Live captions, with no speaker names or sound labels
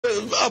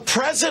a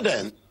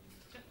president.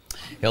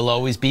 He'll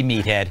always be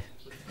meathead.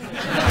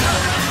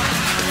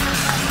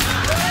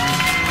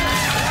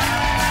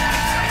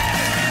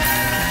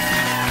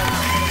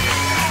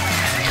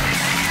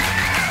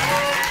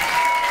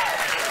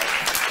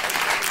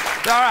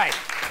 All right,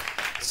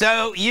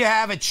 so you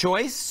have a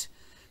choice.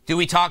 Do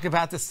we talk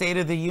about the State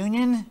of the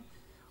Union?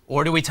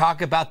 Or do we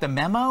talk about the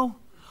memo?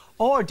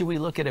 Or do we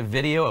look at a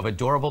video of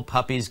adorable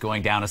puppies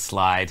going down a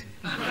slide?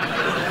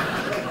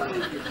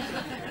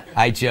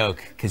 I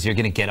joke, because you're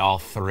going to get all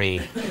three.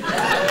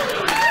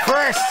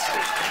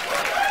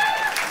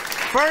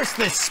 First,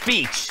 the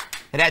speech.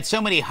 It had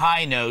so many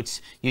high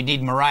notes, you'd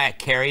need Mariah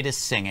Carey to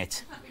sing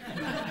it.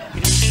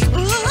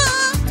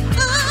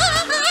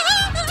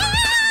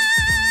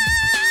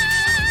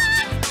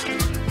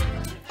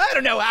 I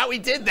don't know how he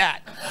did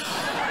that.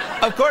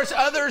 Of course,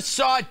 others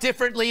saw it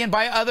differently, and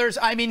by others,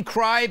 I mean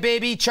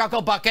crybaby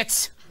chuckle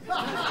buckets.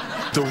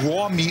 The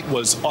raw meat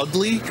was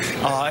ugly,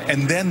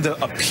 and then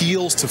the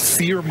appeals to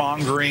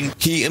fear-mongering.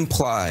 He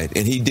implied,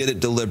 and he did it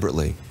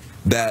deliberately,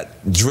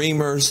 that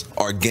Dreamers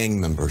are gang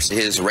members.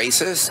 His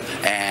racist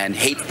and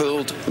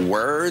hate-filled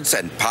words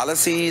and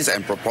policies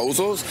and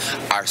proposals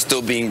are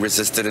still being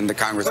resisted in the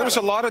Congress. There was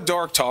a lot of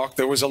dark talk.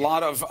 There was a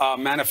lot of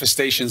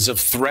manifestations of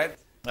threat.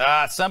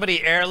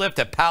 Somebody airlift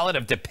a pallet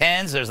of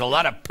Depends. There's a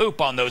lot of poop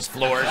on those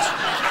floors.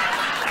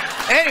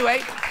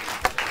 Anyway,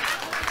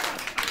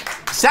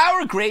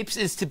 sour grapes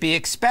is to be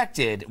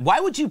expected.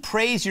 Why would you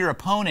praise your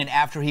opponent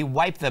after he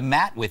wiped the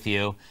mat with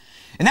you?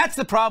 And that's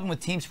the problem with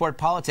team sport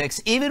politics.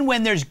 Even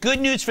when there's good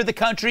news for the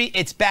country,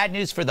 it's bad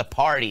news for the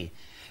party.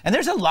 And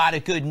there's a lot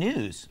of good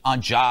news on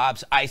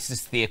jobs,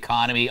 ISIS, the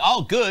economy,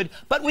 all good,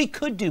 but we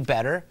could do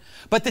better.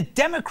 But the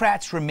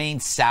Democrats remain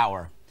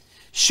sour.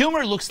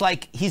 Schumer looks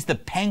like he's the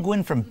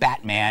Penguin from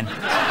Batman.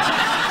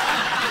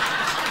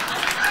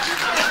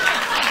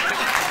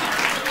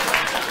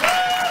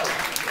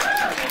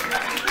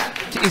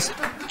 He's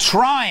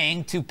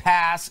trying to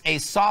pass a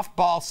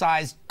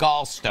softball-sized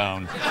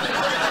gallstone.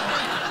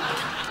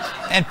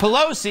 And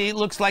Pelosi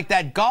looks like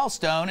that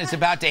gallstone is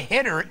about to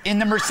hit her in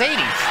the Mercedes.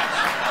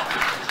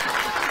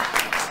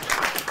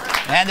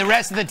 And the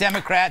rest of the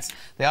Democrats,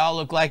 they all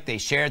look like they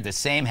shared the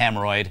same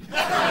hemorrhoid.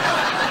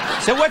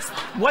 So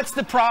what's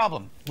the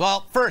problem?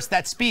 Well, first,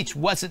 that speech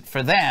wasn't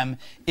for them,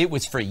 it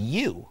was for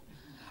you.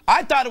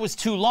 I thought it was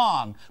too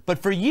long, but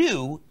for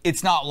you,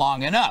 it's not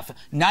long enough.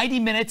 90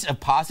 minutes of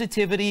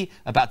positivity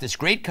about this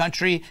great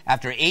country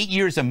after 8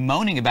 years of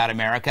moaning about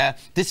America.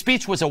 This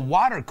speech was a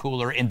water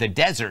cooler in the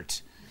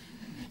desert.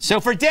 So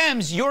for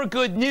Dems, your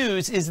good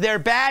news is their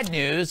bad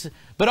news,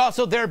 but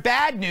also their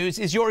bad news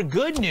is your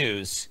good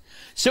news.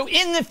 So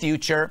in the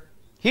future,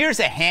 here's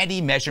a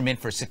handy measurement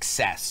for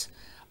success.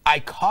 I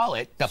call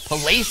it the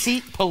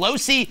Pelosi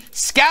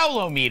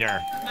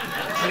Scowlometer.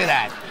 Look at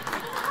that.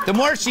 The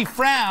more she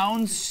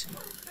frowns,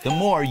 the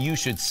more you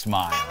should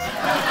smile. All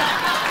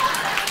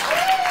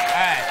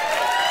right.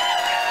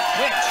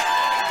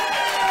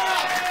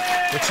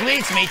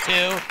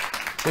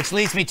 Which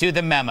leads me to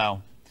the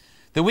memo.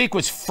 The week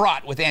was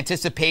fraught with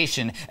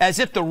anticipation, as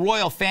if the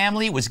royal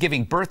family was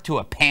giving birth to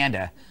a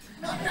panda.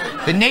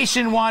 The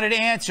nation wanted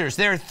answers.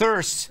 Their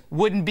thirst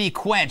wouldn't be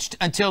quenched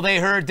until they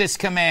heard this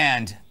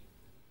command.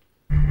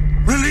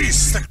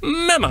 Release the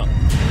memo.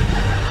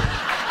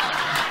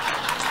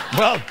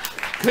 Well,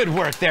 good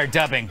work there,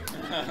 dubbing.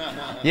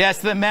 Yes,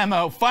 the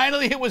memo.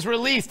 Finally, it was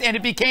released, and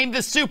it became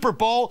the Super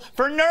Bowl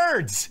for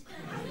nerds.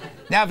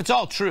 Now, if it's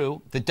all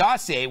true, the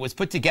dossier was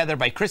put together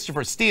by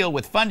Christopher Steele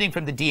with funding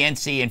from the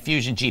DNC and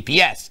Fusion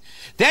GPS.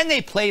 Then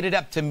they played it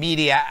up to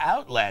media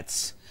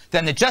outlets.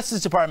 Then the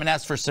Justice Department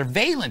asked for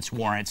surveillance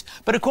warrants.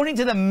 But according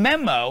to the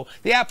memo,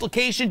 the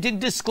application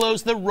didn't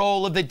disclose the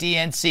role of the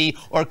DNC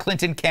or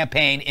Clinton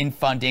campaign in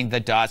funding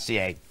the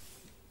dossier.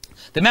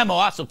 The memo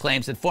also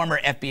claims that former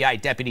FBI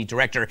Deputy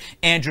Director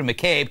Andrew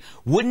McCabe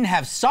wouldn't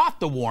have sought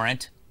the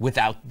warrant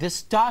without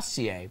this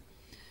dossier.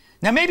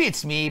 Now, maybe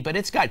it's me, but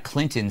it's got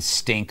Clinton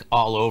stink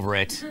all over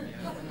it.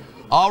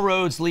 All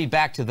roads lead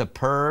back to the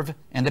perv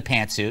and the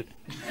pantsuit.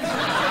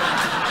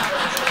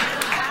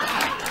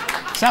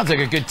 Sounds like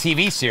a good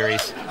TV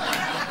series.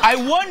 I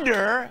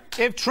wonder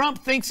if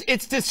Trump thinks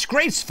it's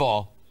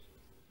disgraceful.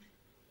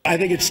 I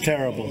think it's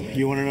terrible.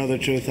 You want to know the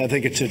truth? I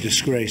think it's a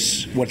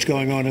disgrace. What's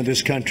going on in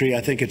this country,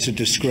 I think it's a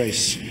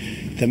disgrace.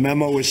 The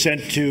memo was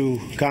sent to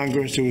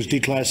Congress. It was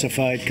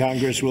declassified.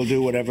 Congress will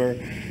do whatever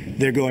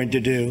they're going to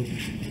do.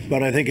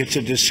 But I think it's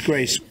a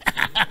disgrace.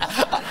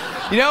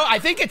 You know, I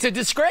think it's a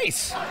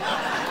disgrace.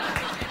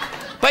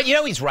 But, you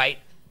know, he's right.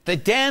 The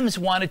Dems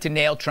wanted to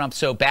nail Trump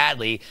so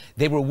badly,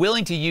 they were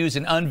willing to use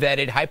an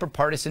unvetted,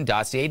 hyper-partisan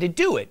dossier to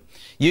do it.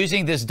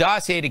 Using this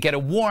dossier to get a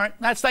warrant,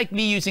 that's like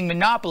me using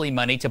Monopoly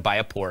money to buy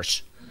a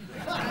Porsche.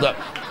 Look,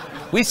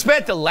 we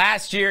spent the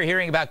last year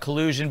hearing about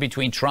collusion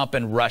between Trump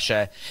and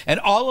Russia, and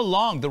all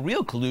along, the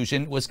real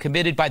collusion was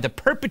committed by the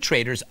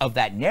perpetrators of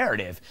that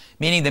narrative,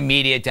 meaning the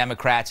media,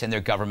 Democrats, and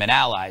their government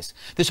allies.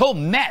 This whole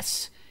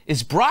mess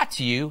is brought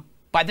to you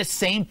by the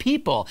same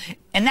people,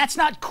 and that's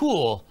not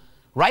cool.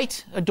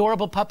 Right?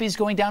 Adorable puppies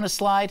going down a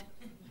slide?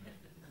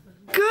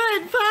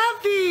 Good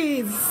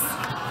puppies.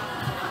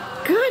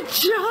 Good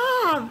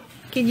job.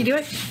 Can you do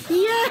it?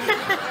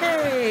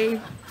 Yay.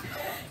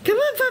 Come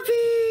on,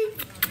 puppy.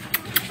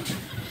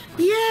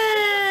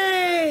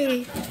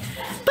 Yay.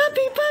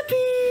 Puppy,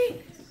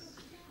 puppy.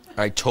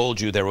 I told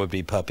you there would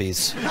be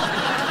puppies.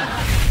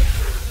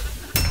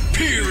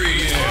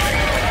 Period.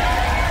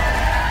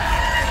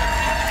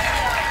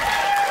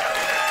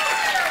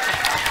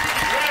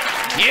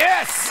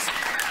 Yes!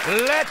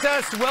 Let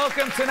us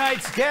welcome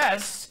tonight's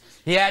guest.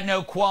 He had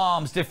no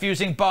qualms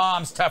defusing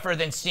bombs tougher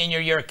than senior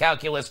year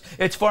calculus.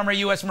 It's former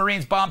U.S.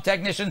 Marines bomb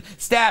technician,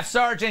 Staff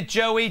Sergeant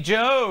Joey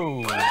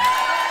Joe.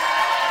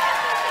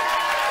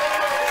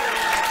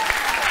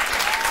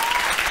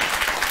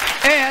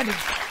 And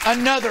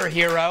another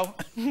hero.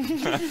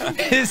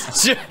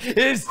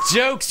 His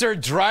jokes are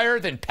drier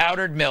than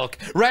powdered milk.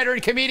 Writer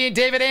and comedian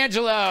David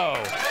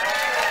Angelo.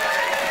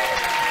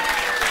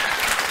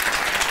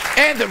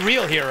 And the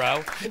real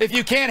hero. If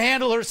you can't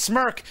handle her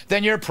smirk,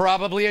 then you're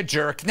probably a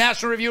jerk.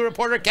 National Review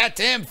reporter Kat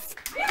Timpf.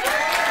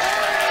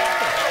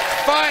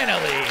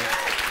 Finally,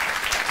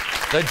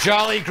 the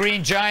Jolly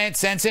Green Giant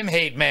sends him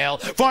hate mail.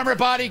 Former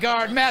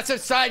bodyguard, massive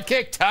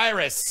sidekick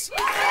Tyrus.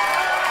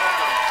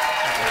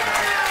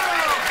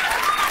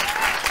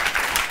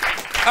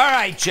 All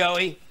right,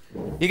 Joey.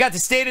 You got the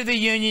State of the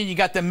Union, you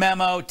got the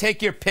memo.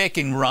 Take your pick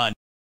and run.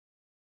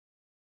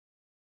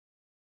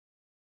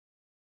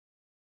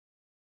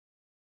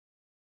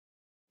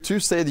 Two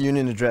State of the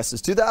Union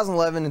addresses,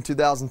 2011 and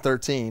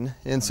 2013.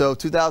 And so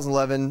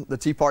 2011, the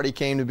Tea Party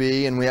came to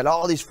be, and we had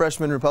all these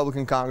freshman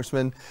Republican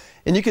congressmen.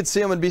 And you could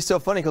see them, it'd be so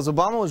funny, because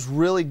Obama was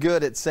really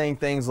good at saying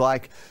things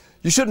like,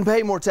 you shouldn't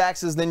pay more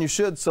taxes than you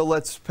should, so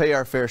let's pay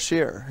our fair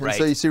share. And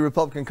so you see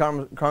Republican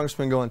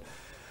congressmen going,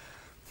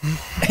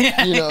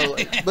 you know,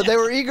 but they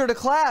were eager to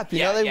clap. You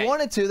know, they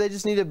wanted to. They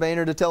just needed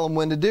Boehner to tell them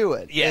when to do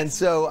it. And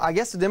so I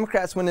guess the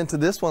Democrats went into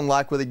this one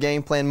like with a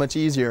game plan much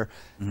easier.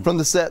 From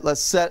the set, let's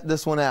set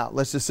this one out.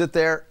 Let's just sit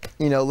there,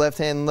 you know, left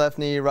hand, left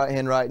knee, right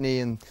hand, right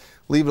knee, and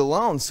leave it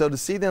alone. So to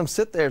see them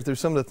sit there through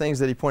some of the things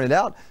that he pointed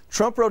out,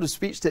 Trump wrote a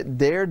speech that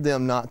dared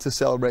them not to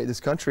celebrate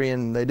this country,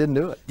 and they didn't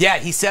do it. Yeah,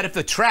 he set up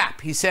the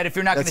trap. He said, if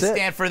you're not going to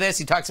stand for this,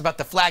 he talks about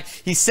the flag.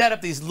 He set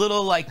up these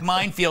little, like,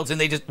 minefields, and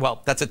they just,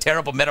 well, that's a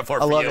terrible metaphor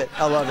for you. I love it.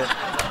 I love it.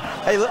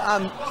 Hey, look,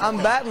 I'm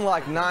batting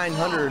like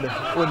 900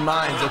 with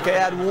mines, okay?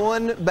 I had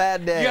one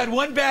bad day. You had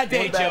one bad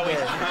day, Joey.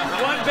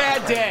 One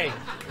bad day.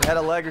 Had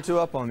a leg or two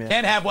up on me.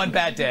 Can't have one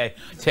bad day.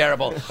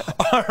 Terrible.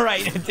 All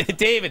right,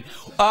 David.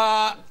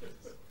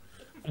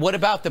 What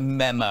about the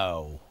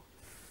memo?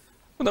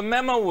 Well, the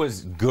memo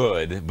was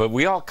good, but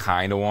we all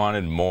kind of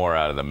wanted more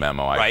out of the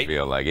memo, I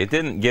feel like. It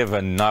didn't give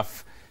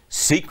enough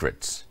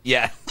secrets.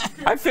 Yeah.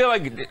 I feel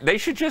like they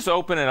should just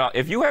open it up.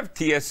 If you have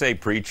TSA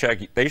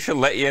pre-check, they should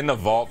let you in the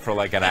vault for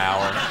like an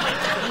hour.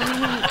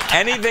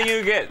 Anything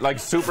you get, like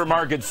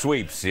supermarket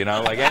sweeps, you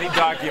know, like any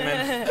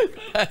document.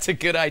 That's a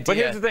good idea. But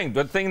here's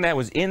the thing that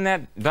was in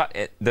that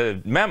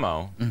the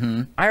memo,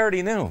 I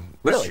already knew.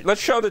 Let's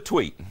show the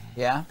tweet.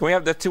 Yeah? Can we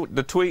have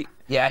the tweet?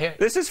 Yeah, here.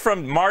 This is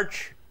from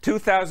March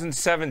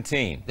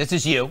 2017. This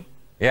is you.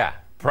 Yeah.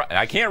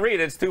 I can't read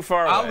it. It's too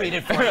far away. I'll read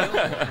it for you.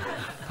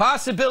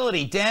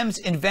 Possibility. Dems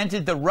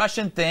invented the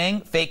Russian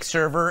thing, fake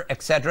server,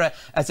 etc.,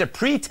 as a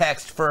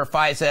pretext for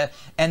FISA,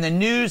 and the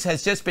news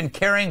has just been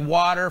carrying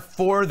water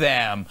for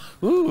them.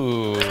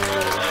 Ooh.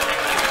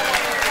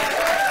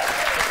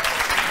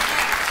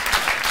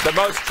 The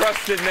most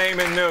trusted name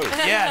in news.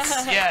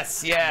 Yes,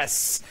 yes,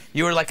 yes.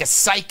 You were like a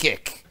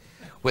psychic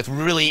with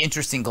really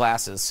interesting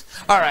glasses.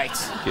 All right.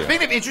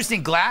 Speaking of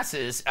interesting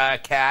glasses,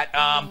 Kat,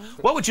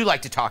 what would you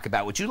like to talk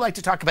about? Would you like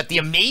to talk about the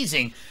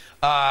amazing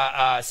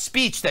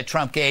speech that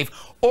Trump gave,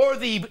 or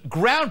the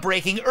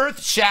groundbreaking,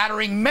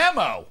 earth-shattering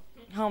memo?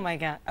 Oh, my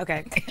God.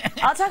 Okay.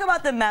 I'll talk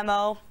about the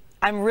memo.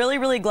 I'm really,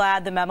 really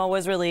glad the memo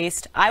was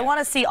released. I want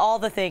to see all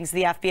the things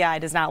the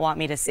FBI does not want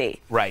me to see.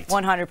 Right.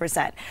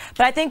 100%.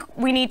 But I think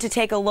we need to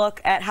take a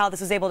look at how this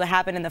was able to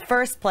happen in the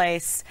first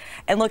place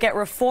and look at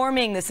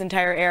reforming this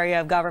entire area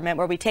of government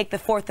where we take the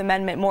Fourth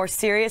Amendment more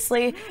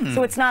seriously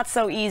so it's not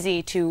so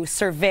easy to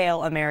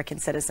surveil American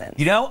citizens.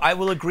 You know, I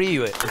will agree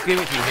with you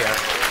here.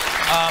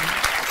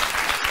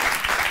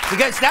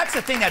 Because that's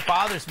the thing that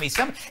bothers me.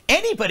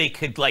 Anybody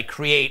could, like,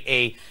 create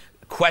a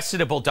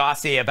questionable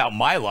dossier about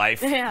my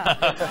life. Yeah.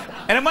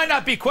 And it might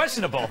not be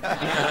questionable.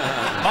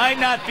 Might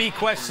not be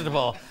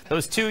questionable.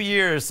 Those 2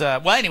 years.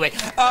 Well, anyway,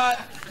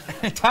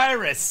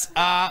 Tyrus,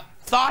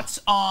 thoughts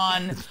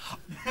on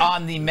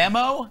the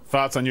memo?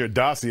 Thoughts on your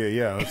dossier,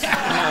 yeah.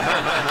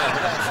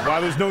 That's why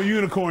there's no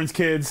unicorns,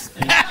 kids.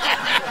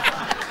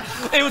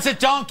 It was a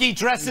donkey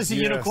dressed as a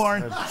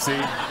unicorn.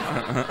 See?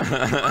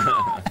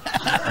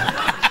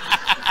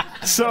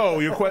 So,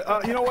 you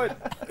know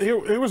what?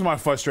 Here was my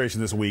frustration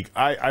this week.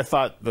 I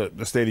thought the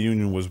State of the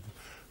Union was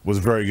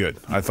very good.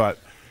 I thought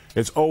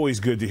it's always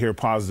good to hear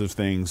positive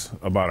things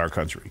about our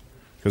country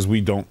because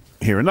we don't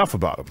hear enough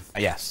about them.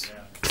 Yes.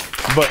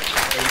 But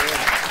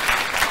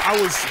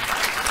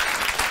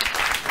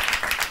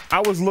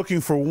I was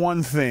looking for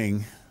one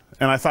thing,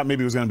 and I thought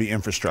maybe it was going to be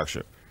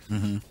infrastructure.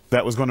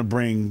 That was going to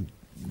bring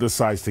the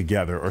sides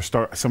together or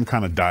start some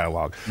kind of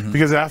dialogue.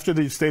 Because after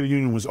the State of the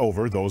Union was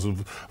over, those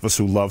of us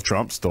who love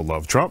Trump still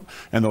love Trump,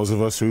 and those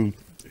of us who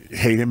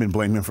hate him and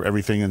blame him for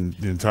everything in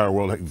the entire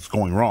world that's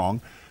going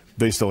wrong,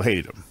 they still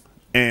hate him.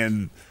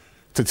 And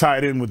to tie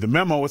it in with the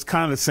memo, it's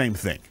kind of the same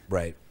thing.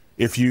 Right.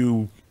 If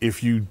you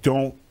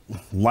don't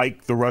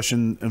like the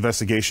Russian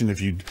investigation,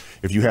 if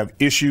you have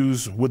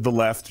issues with the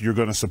left, you're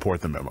going to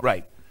support the memo.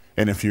 Right.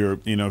 And if you're,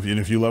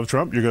 if you love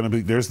Trump, you're going to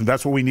be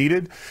that's what we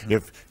needed.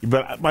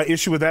 But my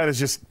issue with that is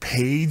just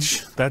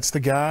Page. That's the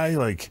guy.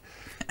 Like,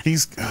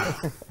 he's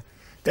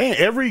dang.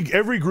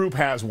 Every group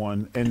has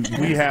one, and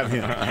we have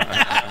him.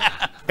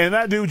 And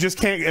that dude just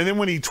can't. And then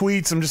when he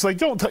tweets, I'm just like,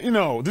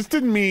 this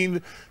didn't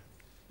mean.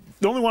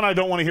 The only one I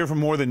don't want to hear from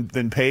more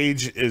than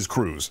Page is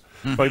Cruz.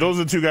 Like, those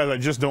are the two guys I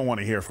just don't want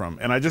to hear from.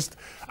 And I just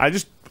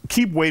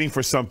keep waiting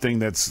for something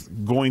that's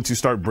going to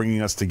start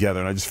bringing us together.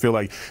 And I just feel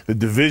like the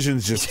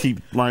divisions just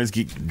lines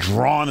keep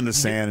drawn in the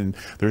sand, and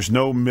there's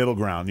no middle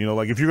ground.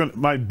 Like if you're going to,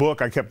 my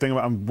book, I kept thinking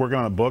about, I'm working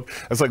on a book.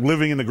 It's like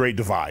living in the Great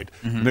Divide.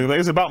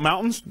 Is it about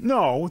mountains?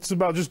 No, it's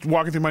about just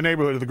walking through my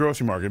neighborhood at the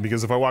grocery market,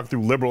 because if I walk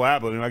through Liberal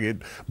Avenue, I get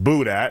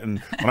booed at, and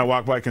when I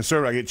walk by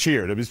Conservative, I get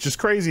cheered. It's just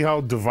crazy how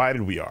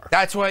divided we are.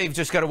 That's why you've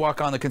just got to walk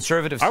on the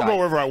conservative side. I'll go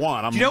wherever I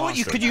want. Do you know what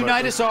could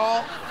unite us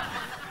all? Do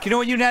you know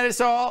what united us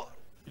all?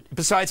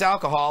 Besides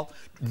alcohol,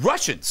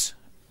 Russians.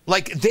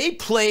 Like, they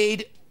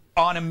played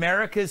on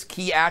America's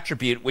key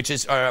attribute, which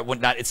is,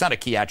 it's not a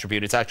key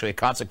attribute, it's actually a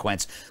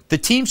consequence, the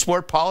team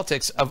sport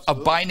politics of a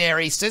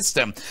binary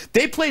system.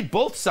 They played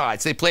both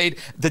sides. They played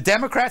the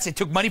Democrats, they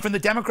took money from the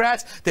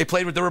Democrats, they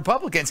played with the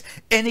Republicans,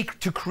 and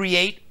to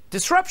create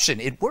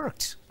disruption. It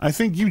worked. I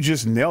think you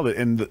just nailed it.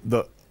 And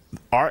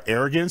our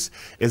arrogance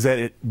is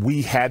that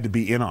we had to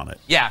be in on it.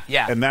 Yeah,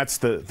 yeah. And that's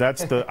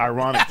the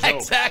ironic joke.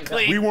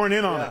 Exactly. We weren't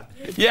in on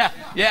it. Yeah,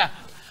 yeah.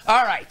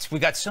 All right, we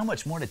got so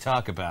much more to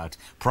talk about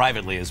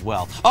privately as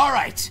well. All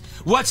right,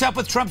 what's up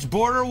with Trump's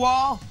border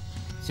wall?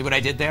 See what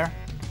I did there?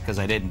 Because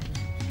I didn't.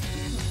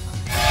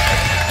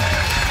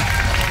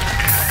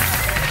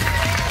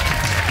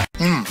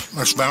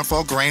 It's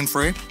bountiful,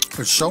 grain-free.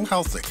 It's so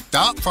healthy.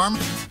 Farm.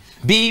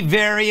 Be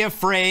very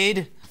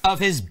afraid of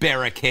his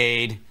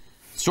barricade.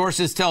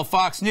 Sources tell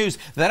Fox News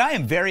that I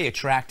am very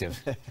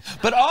attractive.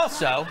 But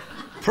also,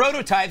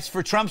 prototypes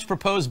for Trump's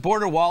proposed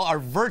border wall are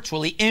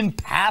virtually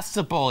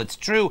impassable. It's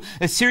true.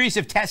 A series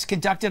of tests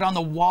conducted on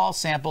the wall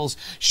samples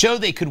show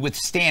they could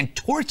withstand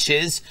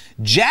torches,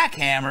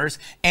 jackhammers,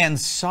 and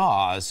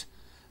saws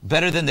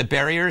better than the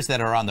barriers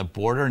that are on the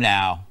border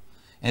now.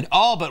 And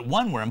all but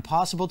one were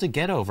impossible to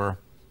get over.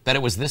 Bet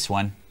it was this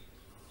one.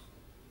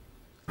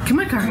 Come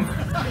on, Kari.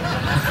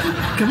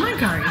 Come on,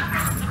 Kari.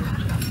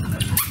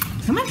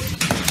 Come on.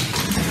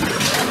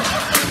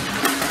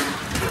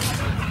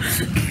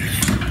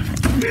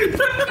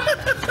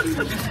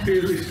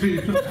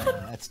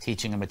 That's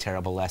teaching him a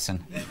terrible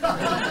lesson.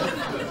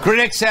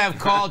 Critics have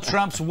called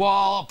Trump's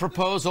wall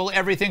proposal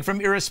everything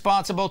from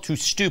irresponsible to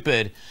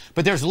stupid,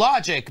 but there's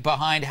logic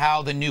behind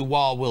how the new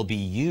wall will be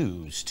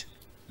used.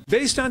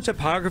 Based on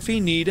topography,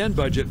 need, and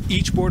budget,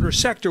 each border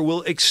sector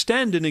will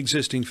extend an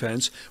existing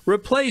fence,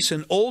 replace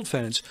an old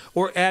fence,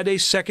 or add a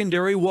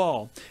secondary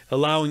wall,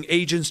 allowing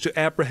agents to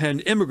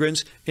apprehend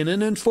immigrants in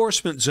an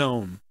enforcement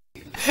zone.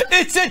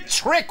 It's a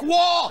trick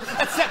wall!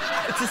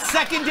 It's a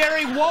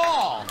secondary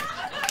wall!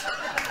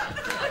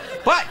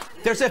 But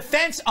there's a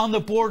fence on the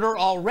border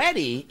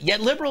already, yet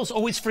liberals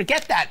always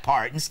forget that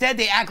part. Instead,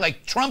 they act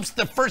like Trump's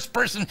the first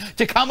person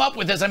to come up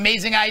with this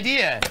amazing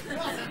idea.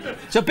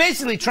 So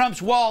basically,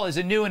 Trump's wall is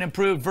a new and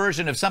improved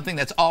version of something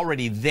that's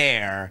already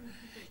there,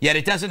 yet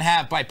it doesn't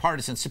have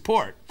bipartisan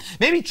support.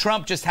 Maybe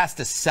Trump just has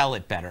to sell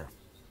it better.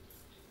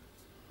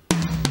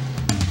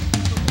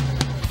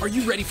 Are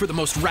you ready for the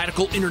most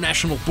radical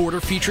international border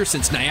feature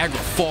since Niagara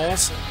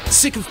Falls?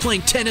 Sick of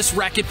playing tennis,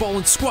 racquetball,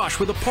 and squash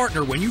with a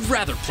partner when you'd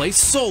rather play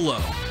solo?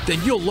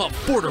 Then you'll love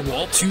Border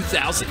Wall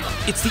 2000.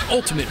 It's the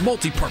ultimate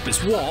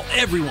multi-purpose wall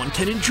everyone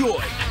can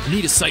enjoy.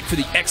 Need a site for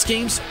the X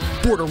Games?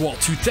 Border Wall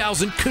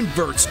 2000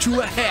 converts to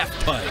a half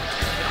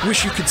pipe.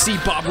 Wish you could see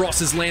Bob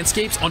Ross's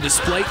landscapes on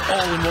display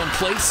all in one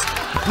place?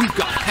 We've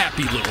got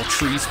happy little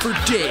trees for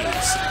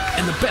days.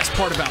 And the best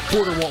part about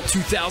Border Wall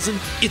 2000,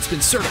 it's been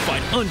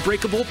certified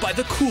unbreakable by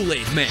the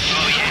Kool-Aid Man.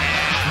 Oh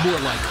yeah! More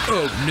like,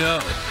 oh no.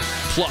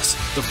 Plus,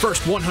 the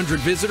first 100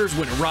 visitors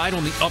win a ride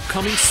on the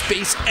upcoming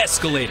Space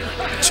Escalator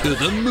to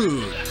the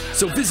moon.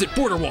 So visit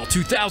Border Wall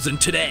 2000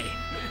 today.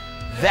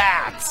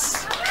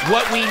 That's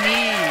what we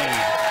need.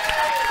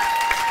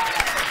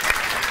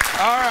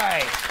 All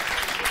right.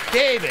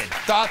 David,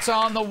 thoughts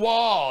on the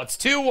wall? It's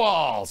two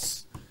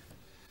walls.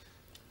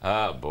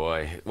 Oh,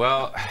 boy.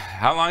 Well,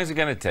 how long is it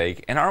going to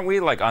take? And aren't we,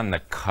 like, on the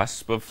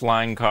cusp of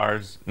flying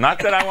cars? Not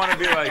that I want to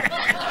be like...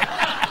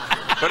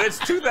 But it's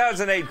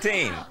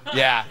 2018.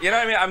 Yeah. You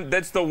know what I mean?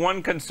 That's the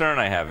one concern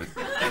I have.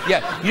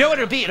 Yeah. You know what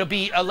it'll be? It'll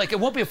be, like, it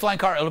won't be a flying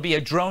car. It'll be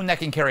a drone that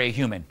can carry a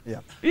human. Yeah.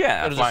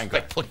 Yeah, it'll just,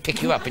 like,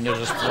 pick you up and you'll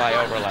just fly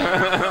over, like...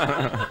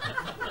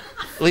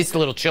 At least the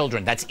little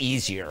children. That's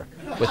easier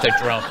with a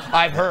drone.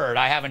 I've heard.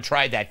 I haven't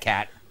tried that,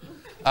 Cat.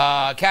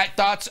 Kat,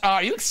 thoughts?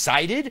 Are you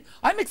excited?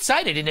 I'm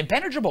excited. An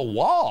impenetrable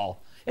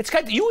wall. It's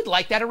kind of, you would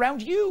like that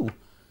around you.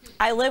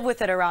 I live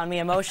with it around me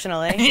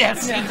emotionally.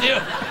 Yes, you do.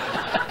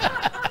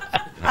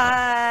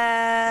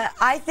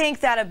 I think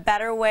that a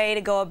better way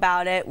to go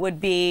about it would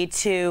be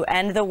to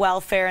end the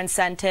welfare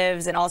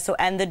incentives and also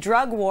end the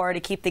drug war to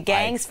keep the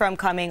gangs from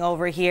coming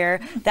over here.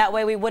 That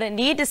way we wouldn't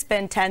need to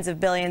spend tens of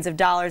billions of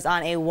dollars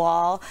on a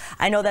wall.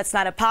 I know that's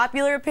not a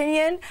popular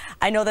opinion.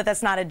 I know that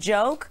that's not a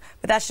joke,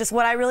 but that's just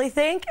what I really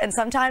think, and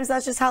sometimes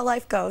that's just how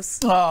life goes.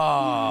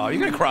 Oh, you're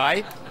going to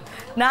cry?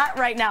 Not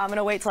right now. I'm going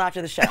to wait till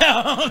after the show.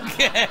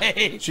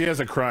 Okay. She has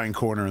a crying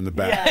corner in the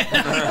back.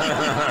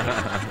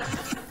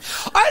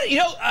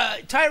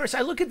 Tyrus,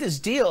 I look at this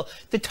deal.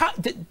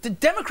 The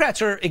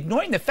Democrats are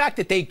ignoring the fact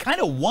that they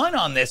kind of won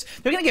on this.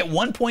 They're going to get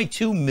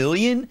 1.2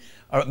 million,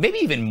 or maybe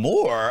even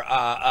more,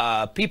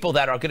 people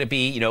that are going to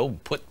be,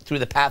 put through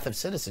the path of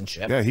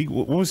citizenship. Yeah,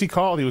 what was he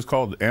called? He was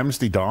called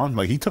Amnesty Dawn.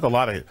 Like, he took a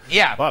lot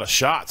of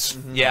shots.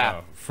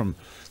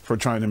 For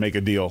trying to make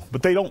a deal,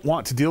 but they don't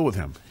want to deal with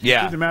him.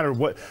 Yeah, it doesn't matter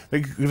what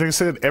they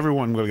said.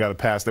 Everyone would have got a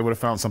pass. They would have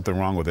found something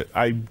wrong with it.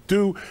 I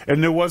do,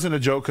 and there wasn't a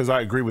joke because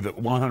I agree with it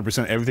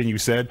 100%. Everything you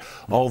said.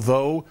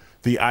 Although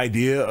the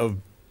idea of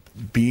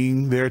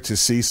being there to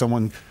see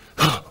someone,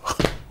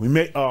 we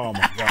made. Oh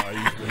my God! Are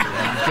you kidding?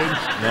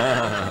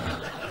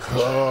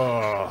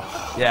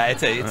 Yeah,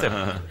 it's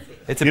a.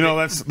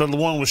 That's the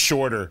one was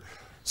shorter,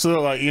 so they're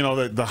like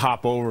the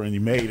hop over and you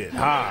made it.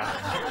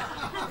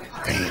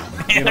 Damn,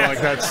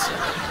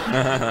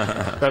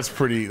 that's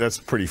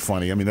pretty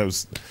funny. I mean,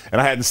 and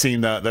I hadn't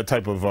seen that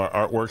type of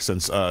artwork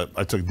since I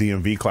took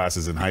DMV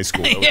classes in high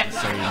school. That was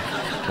insane.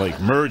 Like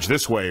merge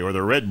this way or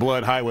the Red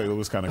Blood Highway. It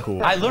was kind of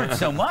cool. I learned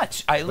so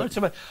much.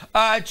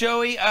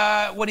 Joey,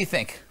 what do you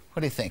think?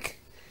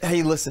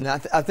 Hey, listen, I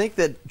think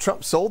that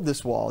Trump sold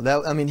this wall.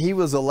 He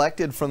was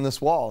elected from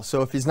this wall.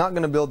 So if he's not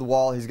going to build the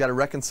wall, he's got to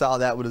reconcile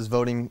that with his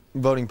voting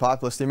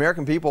populace. The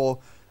American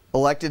people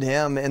elected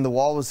him, and the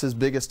wall was his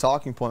biggest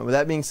talking point. With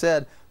that being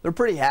said, they're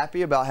pretty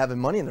happy about having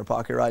money in their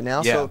pocket right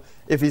now. Yeah. So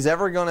if he's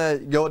ever going to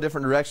go a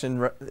different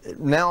direction,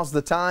 now's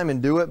the time,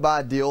 and do it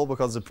by deal,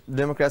 because the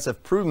Democrats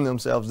have proven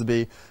themselves to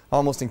be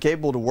almost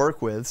incapable to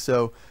work with.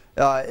 So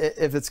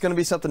if it's going to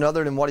be something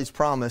other than what he's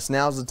promised,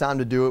 now's the time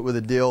to do it with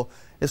a deal.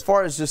 As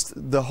far as just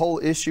the whole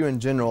issue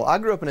in general, I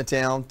grew up in a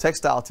town,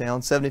 textile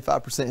town,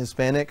 75%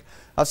 Hispanic.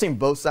 I've seen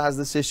both sides of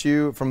this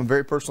issue from a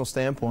very personal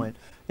standpoint.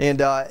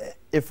 And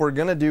if we're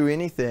going to do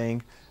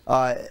anything,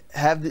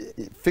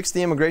 fix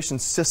the immigration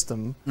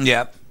system.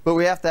 Yep. But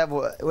we have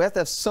to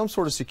have some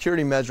sort of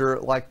security measure,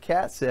 like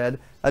Kat said,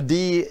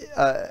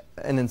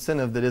 an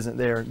incentive that isn't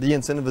there. The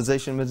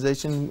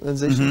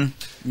incentivization.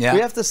 Yeah.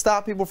 We have to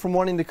stop people from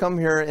wanting to come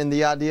here, and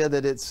the idea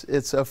that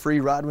it's a free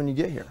ride when you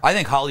get here. I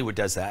think Hollywood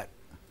does that.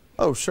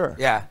 Oh, sure.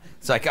 Yeah.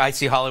 It's like, I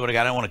see Hollywood,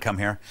 I don't want to come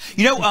here.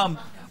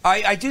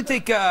 I do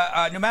think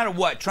no matter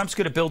what, Trump's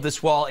going to build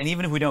this wall, and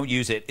even if we don't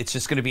use it, it's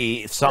just going to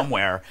be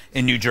somewhere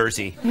in New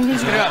Jersey.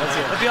 It's going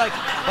to be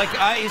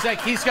he's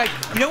like,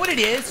 you know what it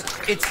is?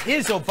 It's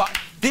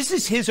this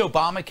is his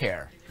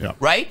Obamacare. Yeah.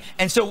 Right?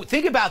 And so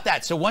think about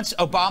that. So once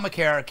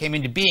Obamacare came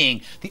into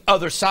being, the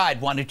other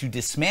side wanted to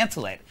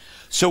dismantle it.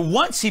 So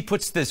once he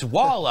puts this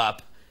wall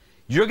up,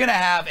 you're going to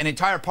have an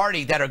entire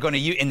party that are going to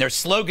use, and their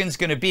slogan's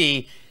going to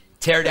be,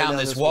 tear down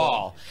this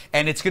wall.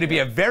 And it's going to be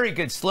a very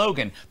good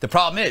slogan. The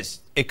problem is,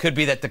 it could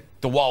be that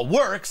the wall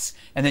works,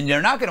 and then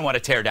they're not going to want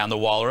to tear down the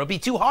wall, or it'll be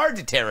too hard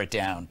to tear it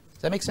down.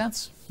 Does that make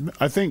sense?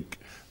 I think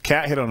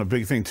Kat hit on a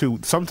big thing, too.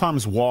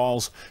 Sometimes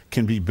walls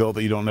can be built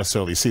that you don't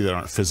necessarily see that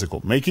aren't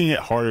physical. Making it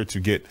harder to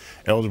get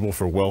eligible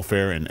for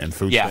welfare and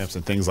food stamps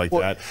and things like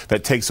that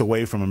takes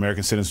away from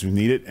American citizens who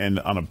need it. And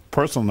on a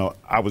personal note,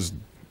 I was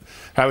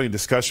having a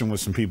discussion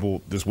with some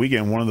people this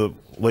weekend. One of the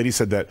ladies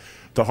said that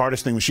the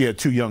hardest thing was she had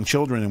 2 young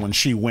children, and when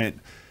she went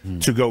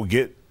to go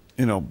get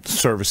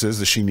services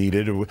that she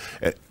needed,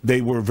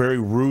 they were very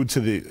rude to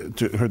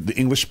the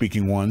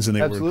English-speaking ones, and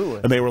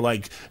they were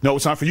like, "No,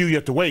 it's not for you. You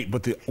have to wait."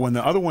 But when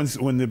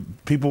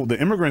the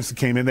immigrants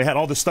came in, they had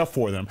all this stuff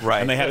for them,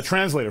 and they had a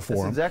translator for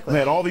them. Exactly. And they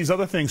had all these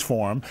other things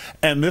for them.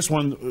 And this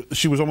one,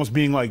 she was almost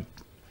being like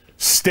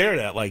stared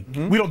at, like,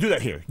 we don't do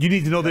that here. You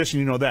need to know this and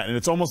you know that, and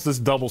it's almost this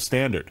double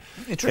standard.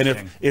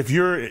 Interesting.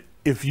 And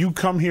if you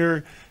come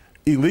here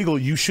illegal,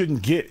 you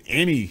shouldn't get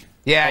any.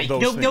 Yeah,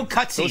 no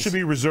cutsies. Those should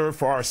be reserved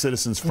for our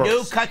citizens first.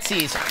 No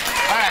cutsies.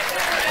 All right,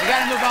 we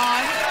got to move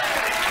on.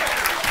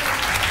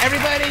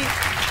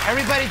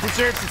 Everybody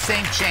deserves the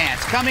same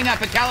chance. Coming up,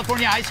 a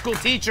California high school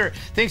teacher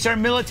thinks our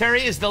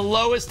military is the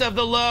lowest of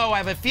the low. I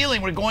have a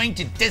feeling we're going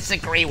to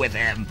disagree with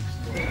him.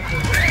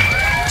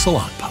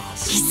 Salon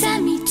Pass.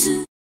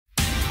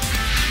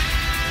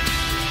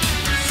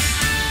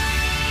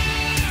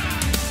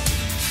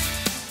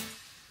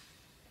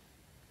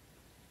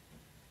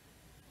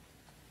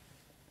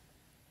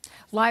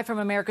 Live from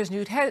America's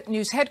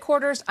News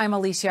headquarters, I'm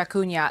Alicia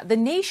Acuna. The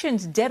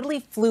nation's deadly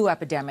flu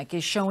epidemic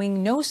is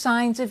showing no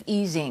signs of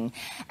easing.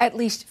 At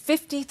least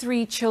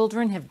 53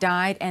 children have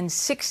died, and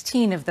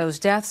 16 of those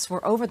deaths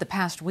were over the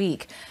past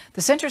week.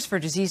 The Centers for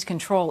Disease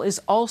Control is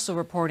also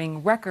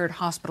reporting record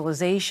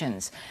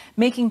hospitalizations.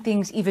 Making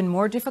things even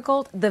more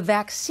difficult, the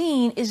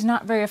vaccine is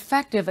not very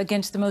effective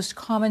against the most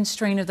common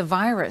strain of the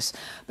virus.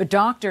 But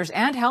doctors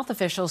and health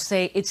officials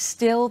say it's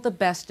still the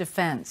best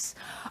defense.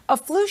 A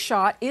flu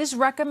shot is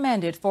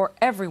recommended for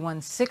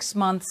everyone 6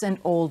 months and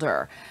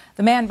older.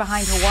 The man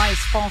behind Hawaii's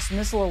false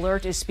missile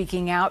alert is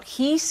speaking out.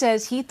 He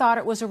says he thought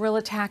it was a real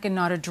attack and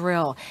not a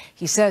drill.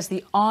 He says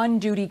the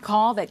on-duty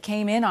call that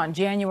came in on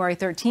January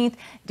 13th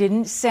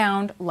didn't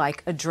sound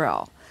like a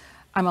drill.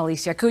 I'm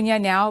Alicia Acuna.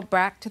 Now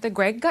back to the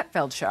Greg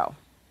Gutfeld Show.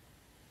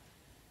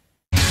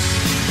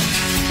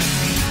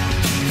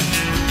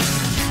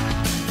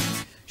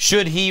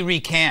 Should he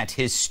recant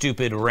his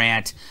stupid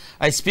rant?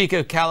 I speak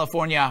of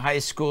California high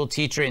school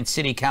teacher and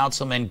city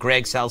councilman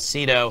Greg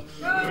Salcido.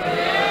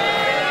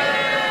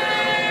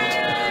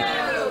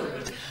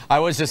 I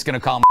was just going to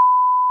call him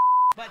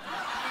but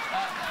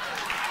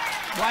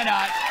why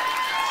not?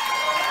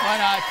 Why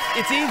not?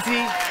 It's easy.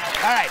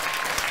 All right.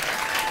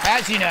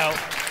 As you know,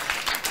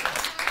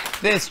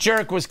 this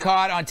jerk was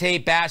caught on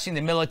tape bashing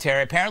the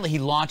military. Apparently, he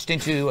launched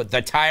into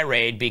the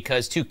tirade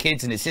because 2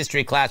 kids in his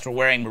history class were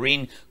wearing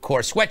Marine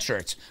Corps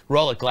sweatshirts.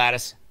 Roll it,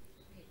 Gladys.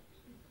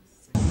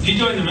 If you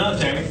joined the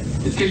military,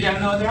 it's because you have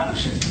no other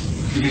option.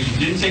 Because you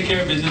didn't take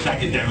care of business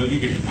academically,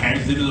 because your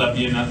parents didn't love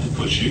you enough to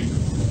push you,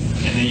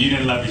 and then you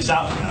didn't love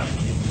yourself enough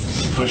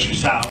to push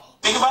yourself.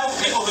 Think about the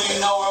people who you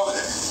know over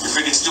there. Your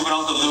freaking stupid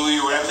Uncle Louie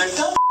or whatever. They're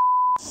dumb.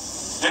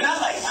 They're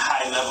not like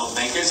high-level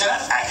thinkers. They're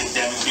not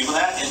academic people.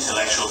 They're not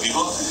intellectual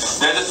people.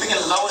 They're the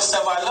freaking lowest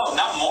of our low,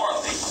 not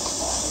morally.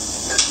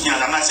 You know,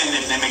 I'm not saying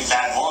they make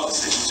bad moral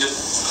decisions.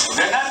 Just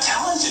they're not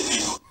talented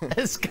people.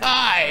 This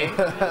guy.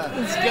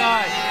 This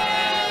guy.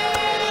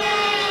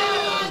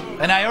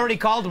 And I already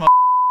called him a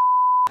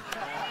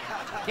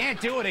Can't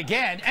do it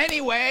again.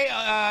 Anyway,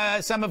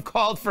 some have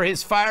called for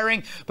his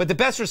firing, but the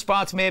best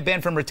response may have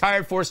been from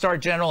retired 4-star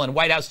general and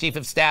White House Chief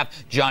of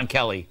Staff John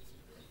Kelly.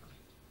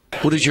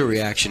 What is your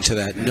reaction to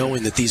that,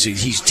 knowing that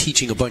he's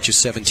teaching a bunch of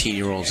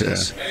 17-year-olds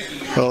this?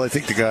 Well, I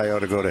think the guy ought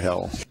to go to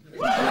hell.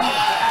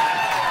 I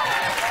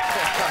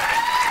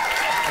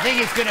think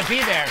he's going to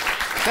be there.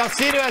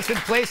 Salcido has been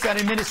placed on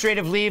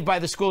administrative leave by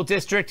the school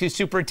district, whose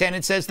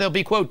superintendent says there'll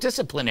be, quote,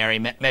 disciplinary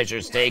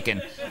measures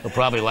taken. He'll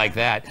probably like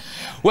that.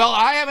 Well,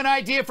 I have an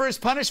idea for his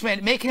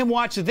punishment. Make him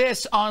watch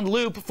this on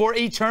loop for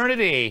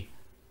eternity.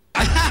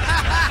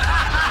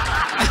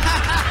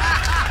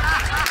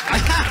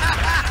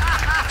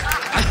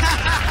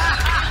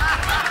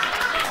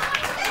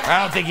 I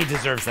don't think he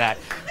deserves that.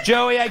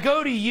 Joey, I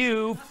go to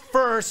you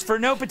first for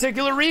no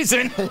particular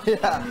reason.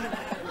 Yeah.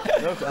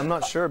 Look, I'm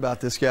not sure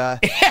about this guy.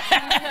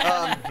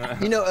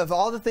 You know, of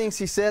all the things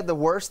he said, the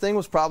worst thing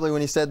was probably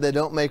when he said they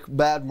don't make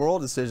bad moral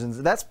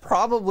decisions. That's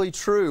probably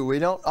true. We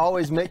don't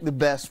always make the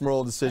best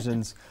moral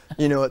decisions,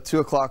 you know, at 2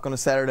 o'clock on a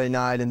Saturday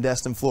night in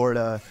Destin,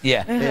 Florida.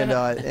 Yeah. And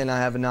I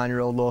have a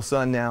 9-year-old little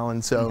son now,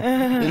 and so,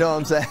 you know what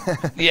I'm saying?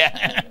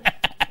 Yeah.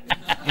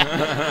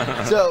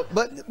 So,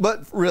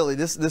 but really,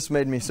 this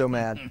made me so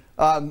mad.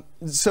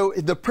 So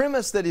the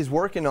premise that he's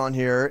working on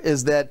here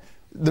is that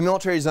the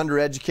military is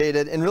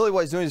undereducated, and really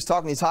what he's doing is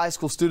talking to these high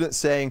school students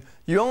saying,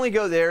 you only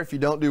go there if you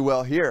don't do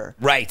well here.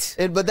 Right.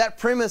 But that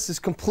premise is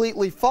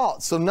completely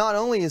false. So not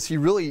only is he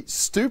really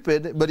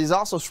stupid, but he's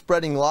also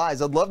spreading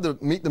lies. I'd love to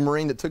meet the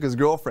Marine that took his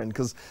girlfriend,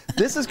 because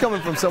this is coming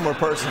from somewhere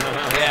personal.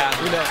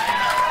 Yeah. You know,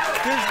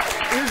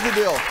 here's the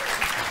deal.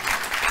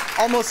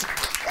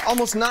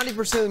 Almost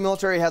 90% of the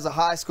military has a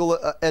high school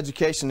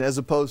education, as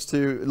opposed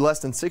to less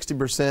than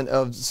 60%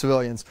 of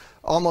civilians.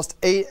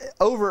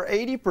 Over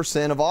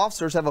 80% of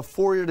officers have a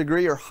 4-year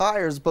degree or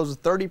higher, as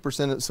opposed to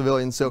 30% of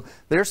civilians. So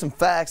there's some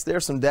facts,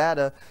 there's some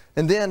data,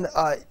 and then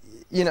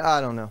you know, I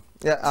don't know.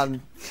 Yeah.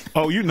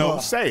 Oh, you know,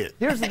 say it.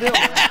 Here's the deal,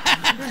 man.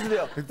 Here's the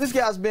deal. This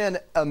guy's been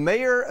a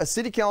mayor, a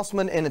city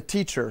councilman, and a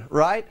teacher,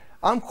 right?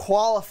 I'm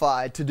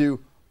qualified to do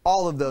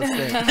all of those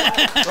things,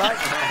 right?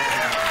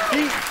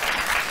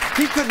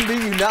 He couldn't be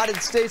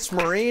United States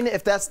Marine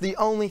if that's the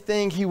only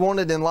thing he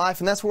wanted in life,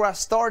 and that's where I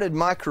started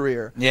my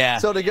career. Yeah.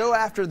 So to go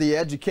after the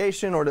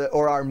education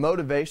or our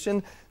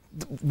motivation,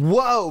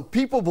 whoa,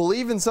 people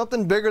believe in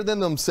something bigger than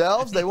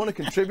themselves. They want to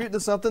contribute to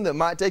something that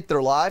might take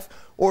their life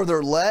or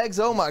their legs.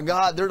 Oh my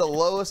God, they're the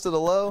lowest of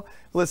the low.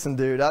 Listen,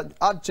 dude,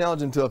 I'd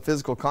challenge him to a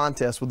physical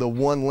contest with the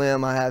one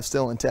limb I have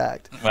still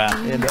intact. Wow.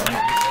 And,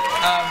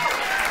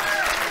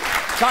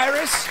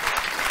 Tyrus?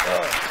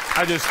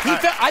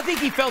 I think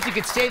he felt he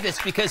could say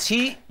this because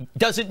he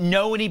doesn't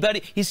know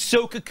anybody. He's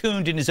so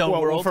cocooned in his own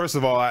world. Well, first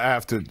of all, I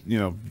have to, you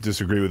know,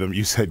 disagree with him.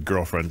 You said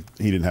girlfriend.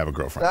 He didn't have a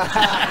girlfriend.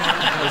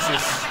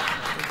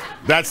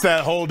 That's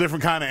that whole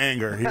different kind of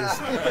anger.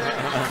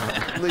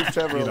 Leave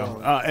Trevor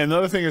alone. And the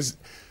other thing is,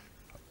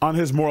 on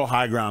his moral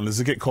high ground, does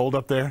it get cold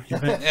up there, you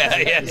think?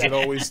 Is it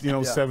always, you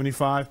know,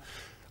 75?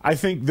 I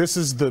think this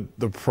is the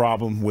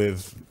problem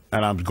with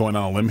and I'm going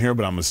on a limb here,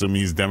 but I'm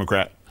assuming he's a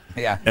Democrat.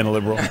 Yeah. And a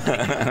liberal.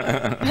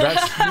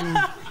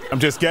 I'm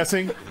just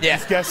guessing. Yeah.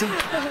 Just guessing.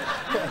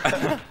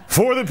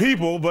 For the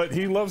people, but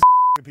he loves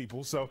the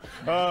people. So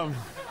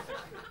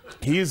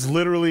he is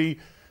literally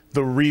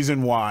the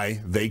reason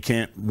why they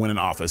can't win an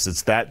office.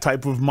 It's that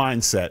type of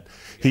mindset.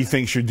 He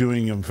thinks you're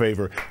doing him a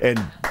favor. And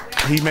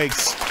he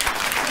makes,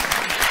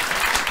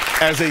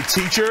 as a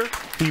teacher,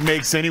 he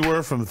makes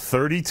anywhere from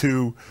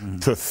 32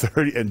 to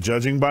 30, and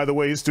judging by the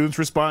way his students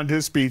respond to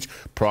his speech,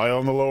 probably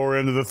on the lower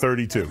end of the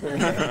 32,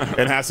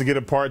 and has to get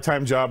a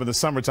part-time job in the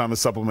summertime to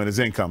supplement his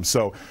income.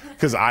 So,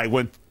 because I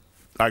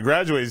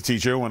graduated as a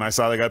teacher, when I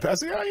saw that guy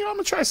pass, I'm going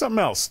to try something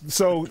else.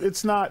 So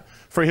it's not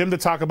for him to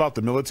talk about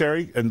the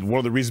military, and one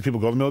of the reasons people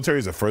go to the military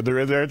is to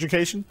further their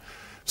education.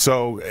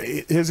 So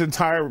his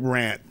entire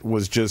rant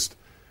was just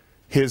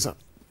his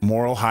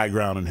moral high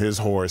ground and his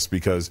horse,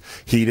 because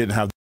he didn't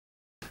have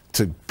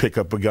to pick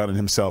up a gun in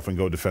himself and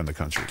go defend the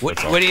country. What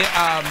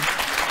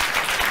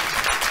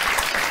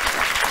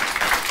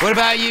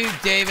about you,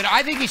 David?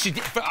 I think he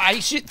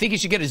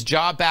should get his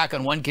job back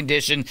on one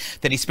condition: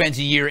 that he spends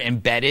a year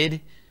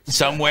embedded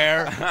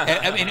somewhere.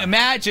 I mean,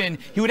 imagine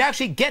he would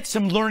actually get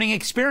some learning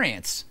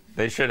experience.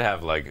 They should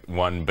have like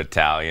one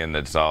battalion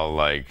that's all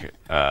like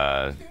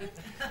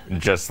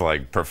just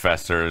like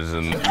professors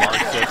and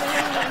Marxists.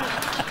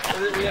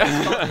 Yeah,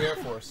 it's the Air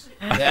Force.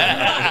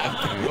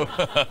 Yeah.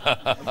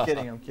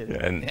 I'm kidding.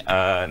 And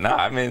no,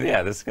 I mean,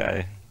 yeah, this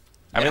guy.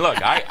 I mean,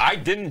 look, I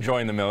didn't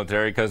join the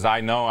military because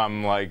I know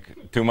I'm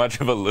like too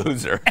much of a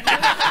loser. It's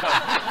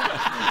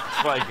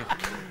like,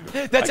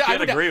 I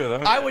agree with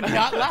him. I would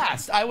not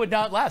last. I would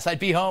not last. I'd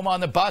be home on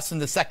the bus on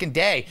the second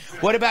day.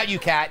 What about you,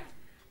 Kat?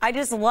 I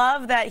just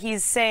love that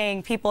he's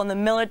saying people in the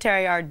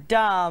military are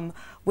dumb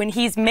when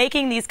he's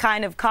making these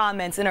kind of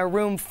comments in a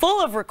room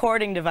full of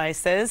recording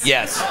devices.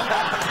 Yes.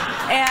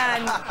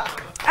 And,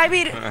 I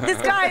mean,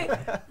 this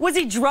guy, was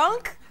he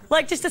drunk?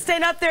 Like, just to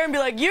stand up there and be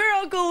like, your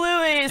Uncle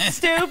Louie is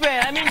stupid.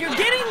 I mean, you're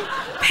getting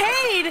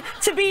paid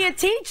to be a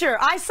teacher.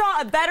 I saw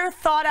a better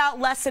thought-out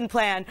lesson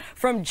plan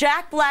from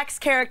Jack Black's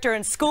character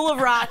in School of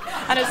Rock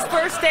on his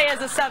first day as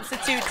a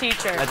substitute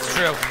teacher. That's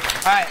true. All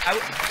right,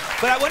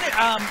 but I want to,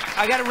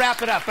 I got to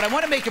wrap it up, but I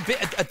want to make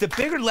the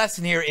bigger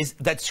lesson here is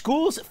that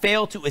schools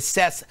fail to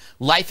assess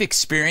life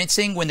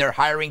experiencing when they're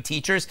hiring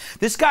teachers.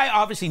 This guy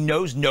obviously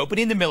knows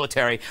nobody in the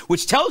military,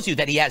 which tells you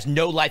that he has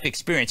no life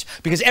experience,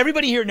 because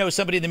everybody here knows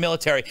somebody in the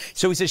military.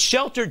 So he's a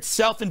sheltered,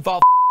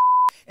 self-involved,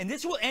 and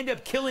this will end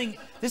up killing,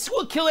 this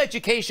will kill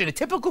education. A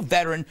typical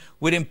veteran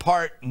would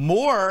impart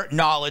more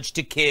knowledge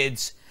to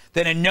kids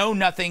than a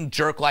know-nothing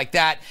jerk like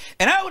that.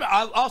 And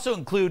I'll also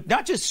include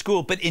not just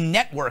school, but in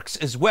networks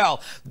as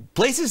well.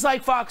 Places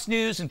like Fox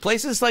News and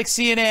places like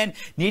CNN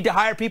need to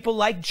hire people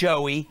like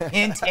Joey,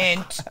 hint,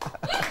 hint,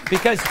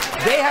 because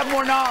they have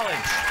more knowledge.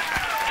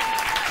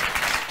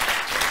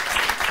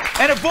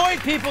 And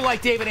avoid people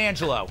like David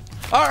Angelo.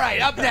 All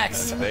right, up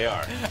next. They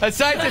are. A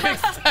scientific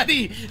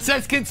study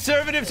says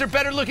conservatives are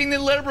better looking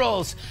than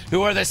liberals.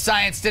 Who are the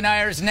science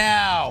deniers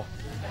now?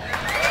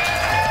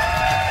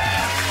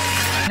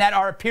 That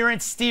our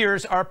appearance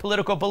steers our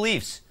political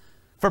beliefs.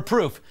 For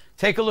proof,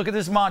 take a look at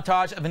this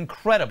montage of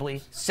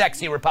incredibly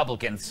sexy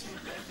Republicans.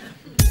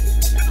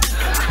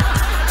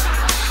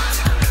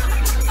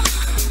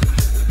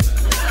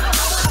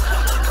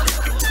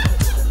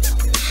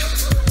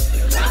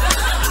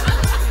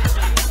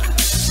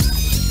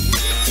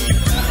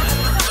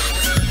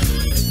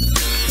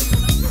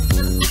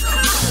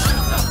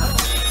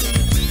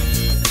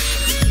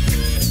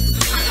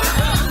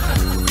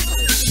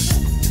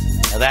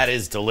 That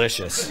is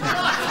delicious.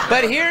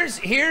 But here's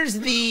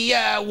the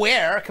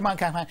come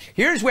on.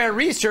 Here's where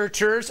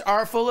researchers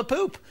are full of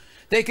poop.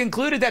 They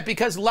concluded that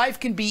because life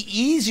can be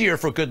easier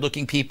for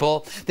good-looking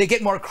people, they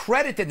get more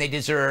credit than they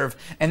deserve,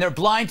 and they're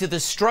blind to the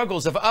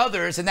struggles of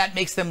others, and that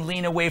makes them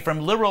lean away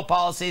from liberal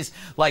policies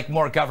like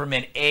more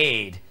government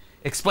aid.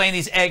 Explain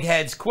these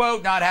eggheads,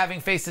 quote, not having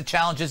faced the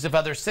challenges of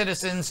other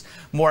citizens,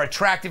 more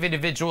attractive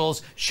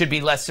individuals should be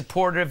less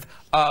supportive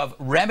of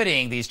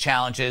remedying these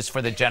challenges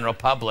for the general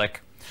public.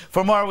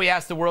 For more, we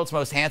asked the world's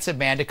most handsome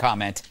man to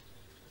comment.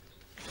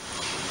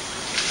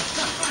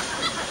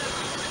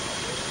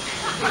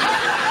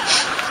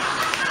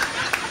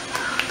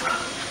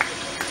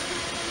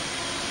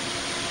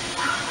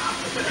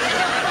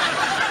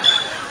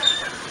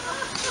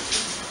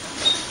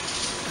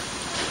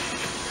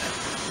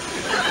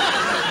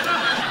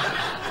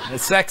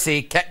 It's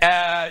sexy.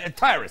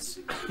 Tyrus,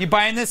 you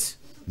buying this?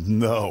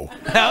 No.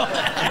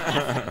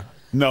 No?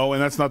 No,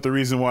 and that's not the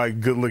reason why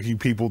good-looking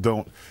people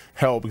don't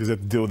help, because they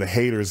have to deal with the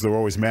haters. They're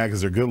always mad because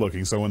they're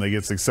good-looking. So when they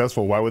get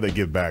successful, why would they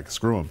give back?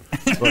 Screw them.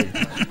 Like,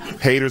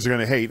 haters are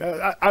going to hate.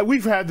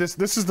 We've had this.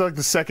 This is like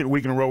the second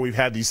week in a row we've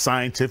had these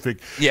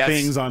scientific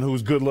things on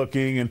who's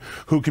good-looking and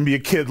who can be a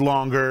kid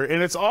longer.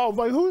 And it's all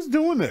like, who's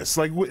doing this?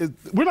 Like, we're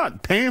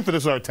not paying for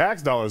this with our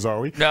tax dollars, are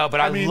we? No,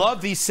 but I mean,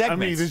 love these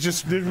segments. I mean, it's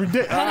just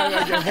ridiculous.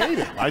 I hate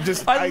it.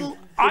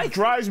 it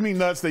drives me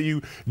nuts that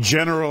you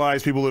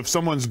generalize people. If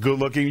someone's good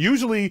looking,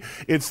 usually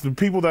it's the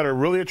people that are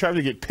really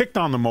attractive that get picked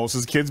on the most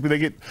as kids. But they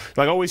get,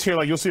 like, I always hear,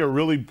 like, you'll meet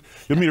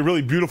a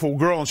really beautiful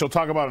girl, and she'll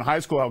talk about in high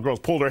school how girls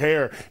pulled her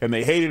hair and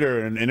they hated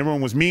her, and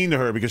everyone was mean to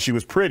her because she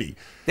was pretty.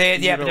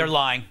 But they're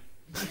lying.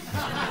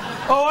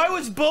 Oh, I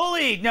was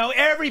bullied. No,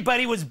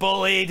 everybody was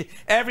bullied.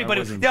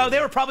 Everybody. No, they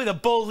were probably the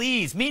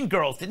bullies. Mean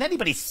Girls. Didn't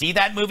anybody see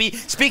that movie?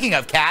 Speaking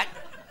of, Kat,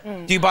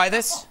 do you buy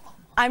this?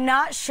 I'm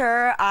not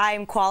sure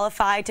I'm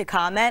qualified to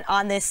comment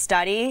on this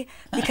study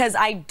because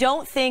I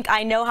don't think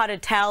I know how to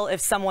tell if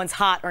someone's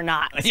hot or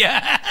not.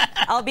 Yeah.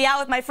 I'll be out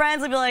with my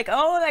friends and be like,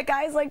 oh, that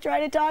guy's like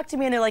trying to talk to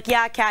me. And they're like,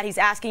 yeah, Kat, he's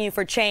asking you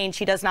for change.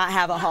 He does not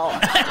have a home.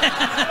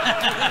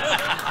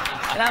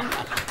 And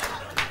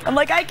I'm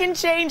like, I can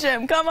change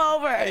him. Come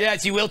over.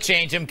 Yes, you will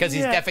change him because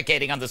he's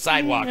defecating on the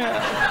sidewalk.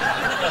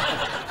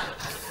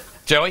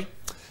 Joey?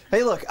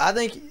 Hey, look, I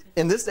think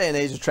in this day and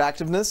age,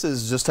 attractiveness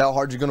is just how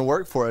hard you're going to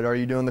work for it. Are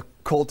you doing the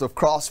cult of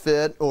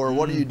CrossFit, or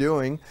what are you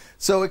doing?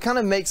 So it kind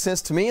of makes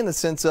sense to me in the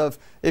sense of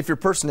if your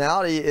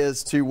personality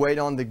is to wait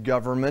on the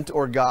government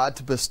or God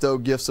to bestow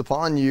gifts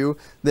upon you,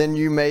 then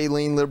you may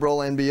lean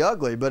liberal and be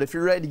ugly. But if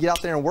you're ready to get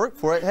out there and work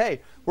for it, hey,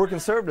 we're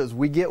conservatives.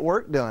 We get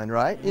work done,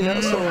 right? You know,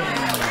 so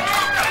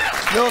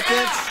no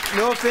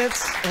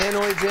offense,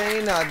 Hanoi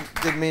Jane. I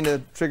didn't mean to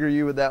trigger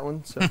you with that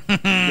one. So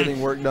getting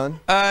work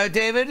done.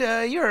 David,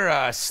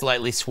 you're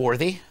slightly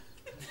swarthy.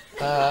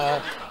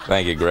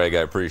 Thank you, Greg. I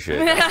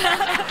appreciate it.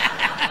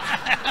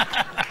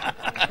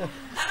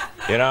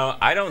 You know,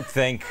 I don't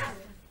think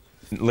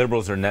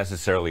liberals are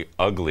necessarily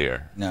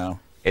uglier. No.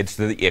 It's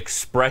the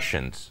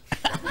expressions.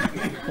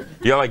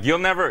 You're like, you'll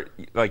never,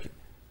 like,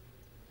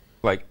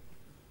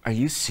 are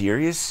you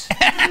serious?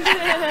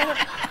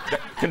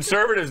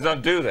 Conservatives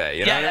don't do that,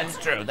 you know? Yeah, that's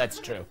true. That's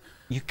true.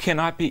 You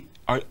cannot be.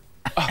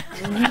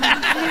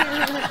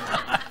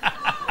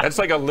 That's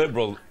like a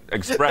liberal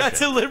expression.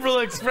 That's a liberal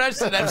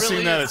expression. I've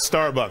seen that at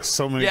Starbucks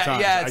so many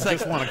times. I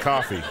just want a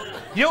coffee.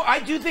 You know, I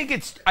do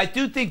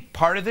think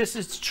part of this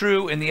is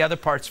true and the other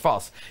part's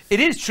false. It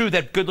is true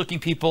that good-looking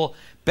people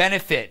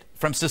benefit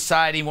from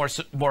society more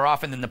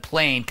often than the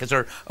plain because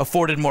they're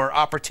afforded more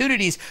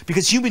opportunities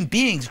because human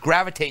beings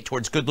gravitate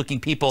towards good-looking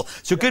people.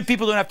 So good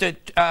people don't have to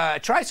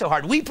try so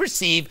hard. We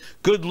perceive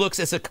good looks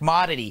as a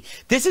commodity.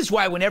 This is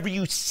why whenever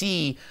you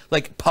see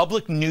like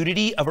public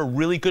nudity of a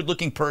really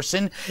good-looking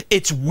person,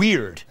 it's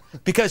weird.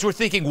 Because we're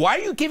thinking, why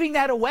are you giving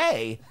that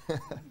away?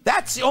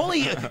 That's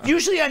only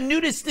usually on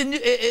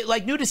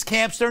nudist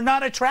camps. They're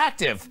not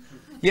attractive,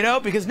 you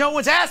know, because no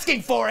one's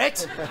asking for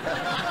it.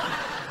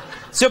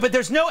 So, but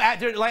there's no,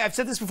 like I've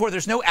said this before,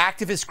 there's no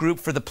activist group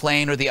for the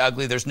plain or the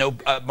ugly. There's no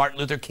Martin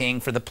Luther King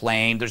for the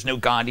plain. There's no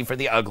Gandhi for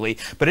the ugly.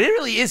 But it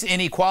really is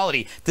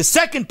inequality. The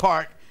second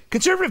part,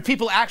 conservative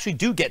people actually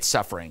do get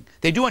suffering.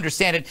 They do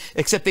understand it,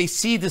 except they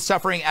see the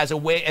suffering as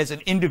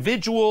an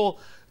individual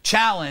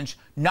challenge,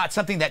 not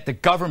something that the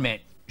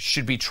government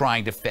should be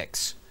trying to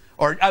fix.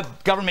 Or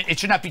government, it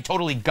should not be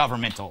totally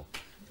governmental.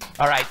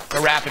 All right,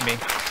 they're wrapping me.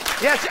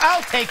 Yes,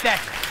 I'll take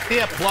that.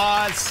 The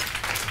applause.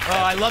 Oh,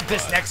 I love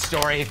this next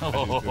story.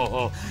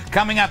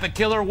 Coming up, a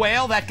killer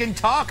whale that can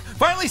talk.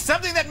 Finally,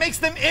 something that makes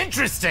them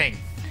interesting.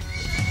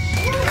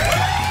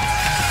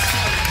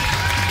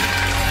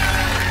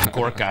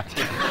 Gorka.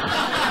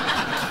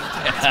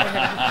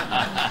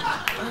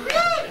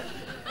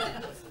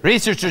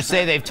 Researchers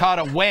say they've taught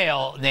a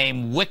whale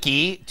named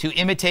Wiki to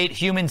imitate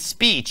human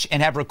speech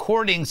and have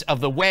recordings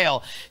of the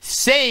whale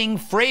saying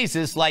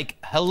phrases like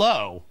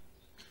hello.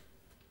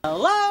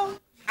 Hello.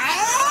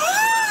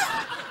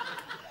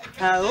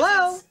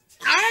 Hello.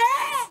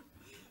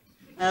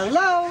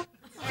 Hello.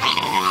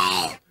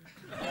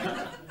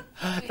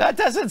 That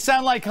doesn't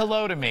sound like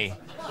hello to me.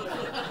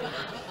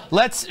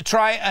 Let's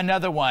try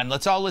another one.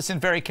 Let's all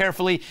listen very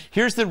carefully.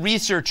 Here's the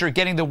researcher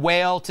getting the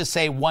whale to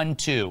say 1,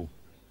 2.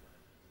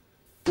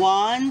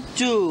 1,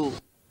 2.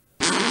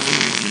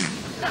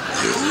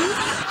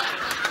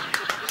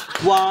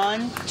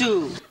 1,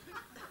 2.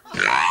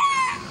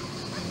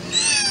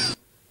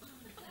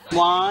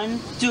 1,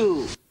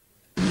 2.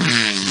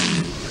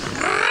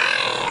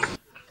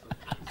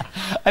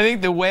 I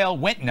think the whale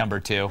went number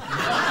 2. All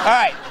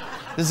right,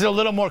 this is a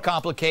little more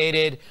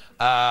complicated.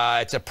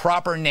 It's a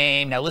proper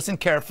name. Now listen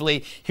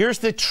carefully. Here's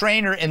the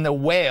trainer in the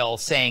whale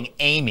saying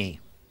Amy.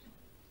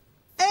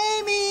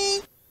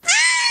 Amy.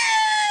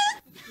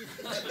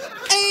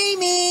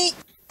 Amy.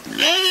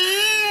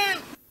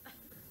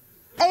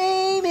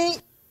 Amy.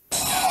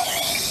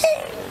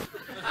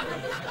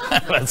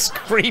 That's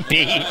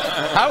creepy.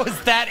 How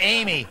is that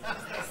Amy?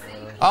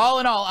 All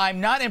in all,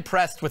 I'm not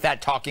impressed with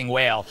that talking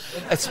whale,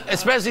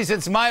 especially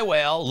since my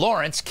whale,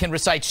 Lawrence, can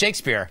recite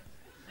Shakespeare.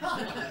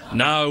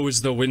 Now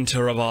is the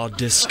winter of our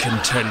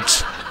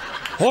discontent.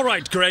 All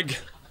right, Greg,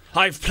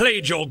 I've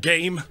played your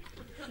game.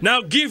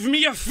 Now give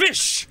me a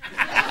fish.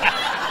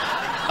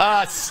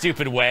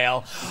 Stupid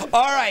whale.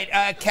 All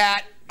right,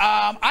 Kat,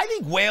 I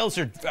think whales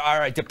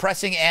are a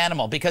depressing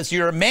animal because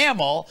you're a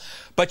mammal,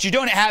 but you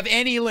don't have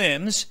any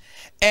limbs.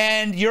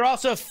 And you're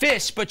also a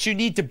fish, but you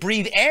need to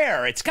breathe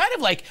air. It's kind of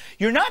like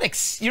you're not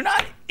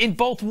in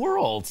both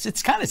worlds.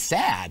 It's kind of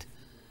sad.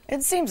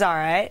 It seems all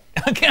right.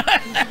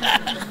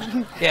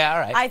 Yeah, all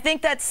right. I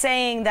think that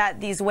saying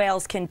that these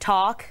whales can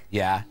talk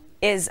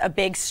is a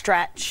big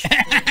stretch.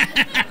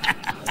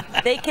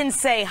 They can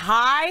say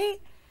hi,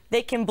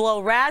 they can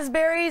blow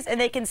raspberries,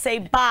 and they can say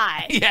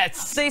bye.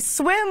 Yes. They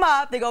swim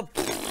up, they go,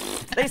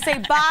 they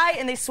say bye,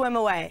 and they swim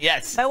away.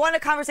 Yes. If I wanted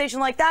a conversation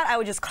like that, I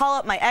would just call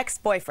up my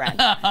ex-boyfriend.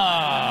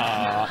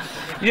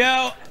 You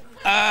know,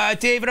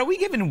 David, are we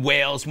giving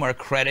whales more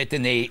credit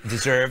than they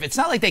deserve? It's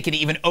not like they can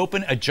even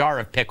open a jar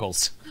of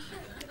pickles.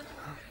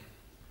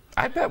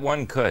 I bet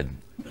one could.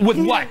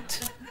 With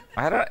what?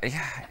 I'm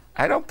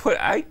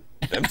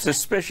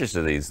suspicious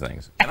of these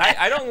things. And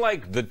I don't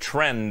like the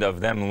trend of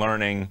them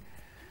learning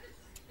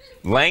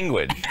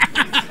language.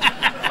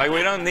 Like,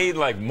 we don't need,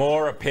 like,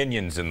 more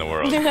opinions in the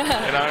world. You know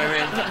what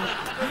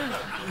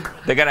I mean?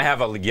 They're going to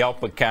have a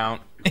Yelp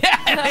account.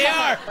 Yeah, they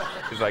are.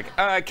 He's like,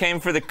 oh, I came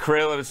for the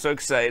krill. I was so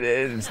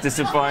excited. It's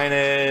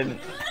disappointed.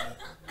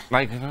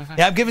 Like,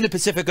 yeah, I'm giving the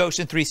Pacific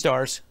Ocean 3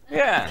 stars.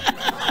 Yeah.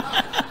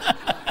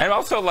 And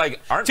also,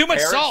 like, aren't too much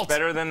parrots salt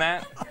better than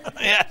that?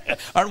 Yeah.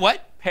 Aren't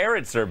what?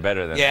 Parrots are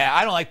better than that. Yeah,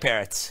 I don't like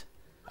parrots.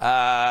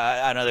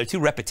 I don't know. They're too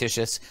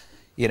repetitious,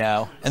 you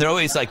know. And they're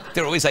always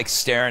like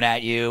staring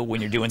at you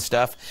when you're doing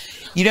stuff.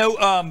 You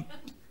know,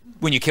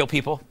 when you kill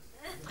people.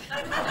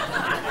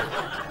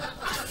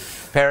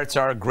 Parrots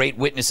are great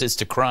witnesses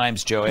to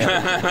crimes, Joey. You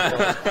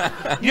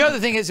know, the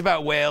thing is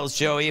about whales,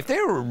 Joey, if they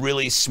were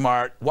really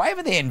smart, why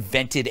haven't they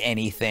invented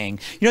anything?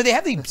 You know, they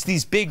have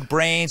these big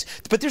brains,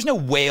 but there's no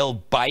whale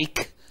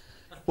bike.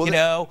 Well, you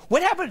know,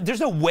 what happened? There's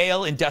no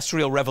whale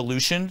industrial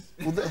revolution.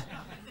 Well,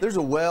 there's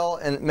a whale,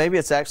 and maybe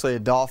it's actually a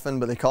dolphin,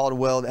 but they call it a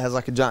whale that has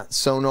like a giant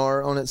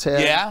sonar on its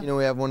head. Yeah. You know,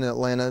 we have one in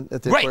Atlanta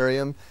at the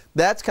aquarium.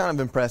 That's kind of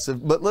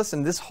impressive. But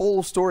listen, this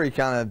whole story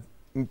kind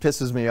of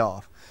pisses me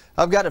off.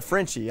 I've got a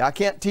Frenchie. I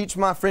can't teach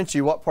my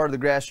Frenchie what part of the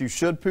grass you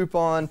should poop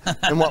on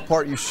and what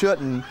part you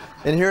shouldn't.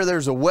 And here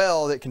there's a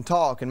whale that can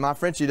talk, and my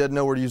Frenchie doesn't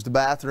know where to use the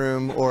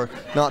bathroom or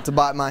not to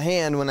bite my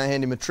hand when I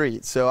hand him a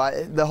treat.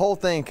 So the whole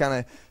thing kind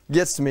of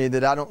gets to me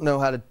that I don't know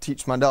how to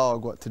teach my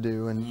dog what to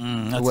do.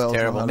 And that's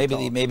terrible.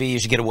 Maybe you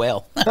should get a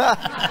whale. All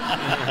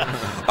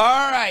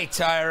right,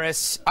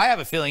 Tyrus. I have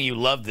a feeling you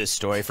love this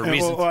story for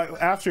reasons. Well,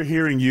 after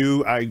hearing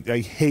you, I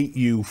hate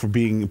you for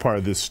being part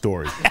of this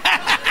story.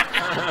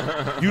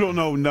 You don't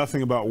know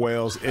nothing about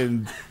whales,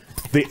 and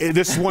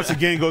this once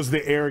again goes to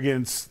the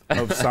arrogance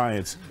of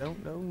science. No.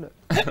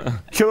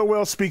 Killer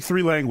whales speak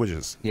 3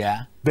 languages.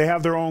 Yeah. They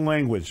have their own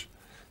language.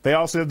 They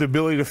also have the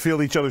ability to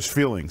feel each other's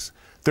feelings.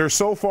 They're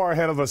so far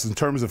ahead of us in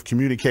terms of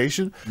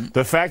communication.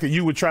 The fact that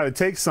you would try to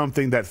take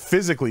something that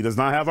physically does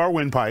not have our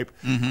windpipe,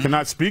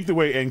 cannot speak the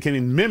way, and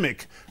can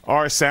mimic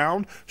our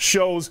sound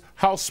shows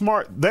how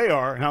smart they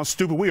are and how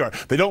stupid we are.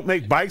 They don't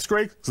make bikes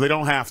great, so they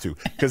don't have to,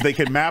 because they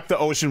can map the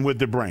ocean with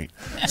their brain.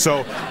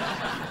 So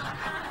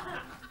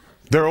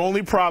their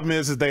only problem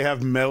is that they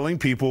have meddling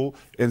people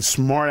and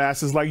smart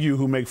asses like you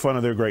who make fun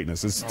of their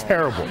greatness. It's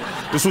terrible.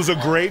 This was a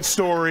great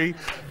story,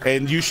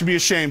 and you should be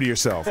ashamed of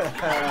yourself.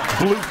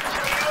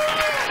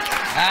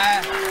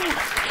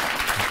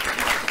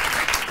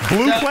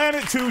 Blue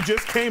Planet 2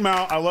 just came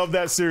out. I love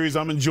that series.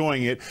 I'm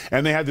enjoying it.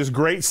 And they had this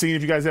great scene,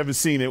 if you guys haven't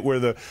seen it, where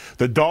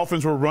the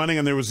dolphins were running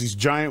and there was these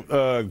giant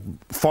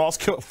false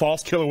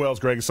killer whales,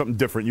 Greg. It's something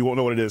different. You won't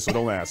know what it is, so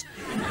don't ask.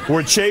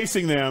 We're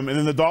chasing them, and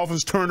then the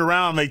dolphins turned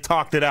around and they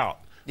talked it out.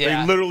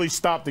 Yeah. They literally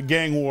stopped the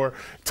gang war,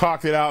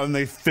 talked it out, and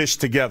they fished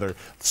together.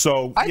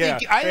 So, I think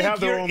they have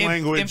their own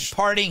language.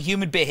 Imparting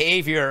human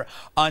behavior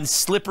on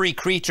slippery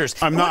creatures.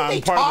 I'm not. I'm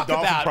part of the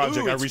Dolphin about?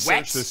 Project. I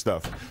researched this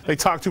stuff. They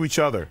talk to each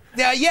other.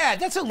 Yeah,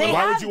 that's a little.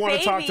 Why would you want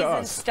to talk to us?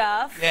 And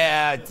stuff.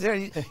 Yeah,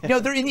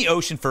 they're in the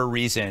ocean for a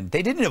reason.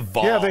 They didn't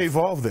evolve. Yeah, they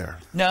evolved there.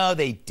 No,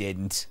 they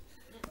didn't.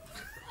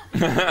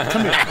 Come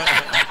here.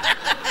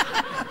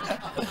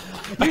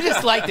 You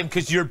just like them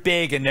because you're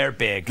big and they're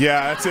big.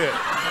 Yeah, that's it.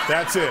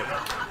 That's it.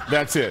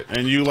 That's it.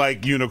 And you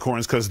like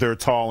unicorns because they're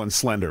tall and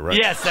slender, right?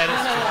 Yes, that is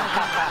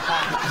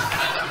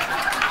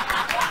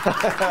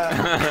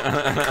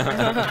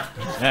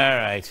true. All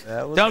right.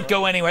 Don't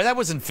go anywhere. That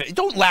wasn't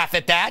don't laugh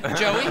at that,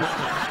 Joey.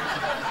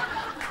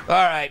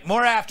 All right.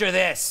 More after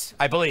this,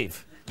 I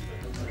believe.